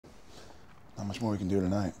Not much more we can do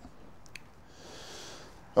tonight.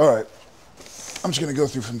 All right. I'm just gonna go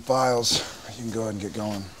through some files. You can go ahead and get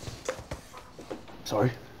going.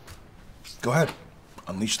 Sorry? Go ahead.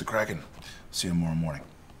 Unleash the Kraken. See you tomorrow morning.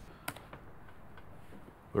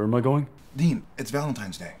 Where am I going? Dean, it's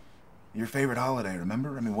Valentine's Day. Your favorite holiday,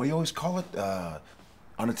 remember? I mean, what do you always call it?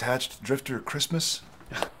 Unattached Drifter Christmas?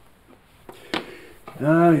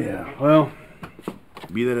 Oh, yeah. Well,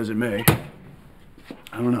 be that as it may,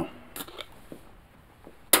 I don't know.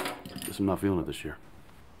 Guess I'm not feeling it this year.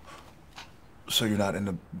 So you're not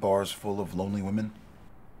into bars full of lonely women?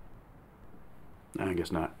 I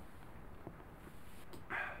guess not.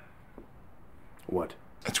 What?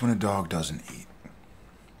 It's when a dog doesn't eat.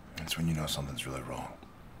 That's when you know something's really wrong.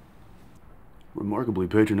 Remarkably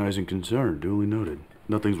patronizing concern, duly noted.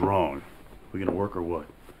 Nothing's wrong. We gonna work or what?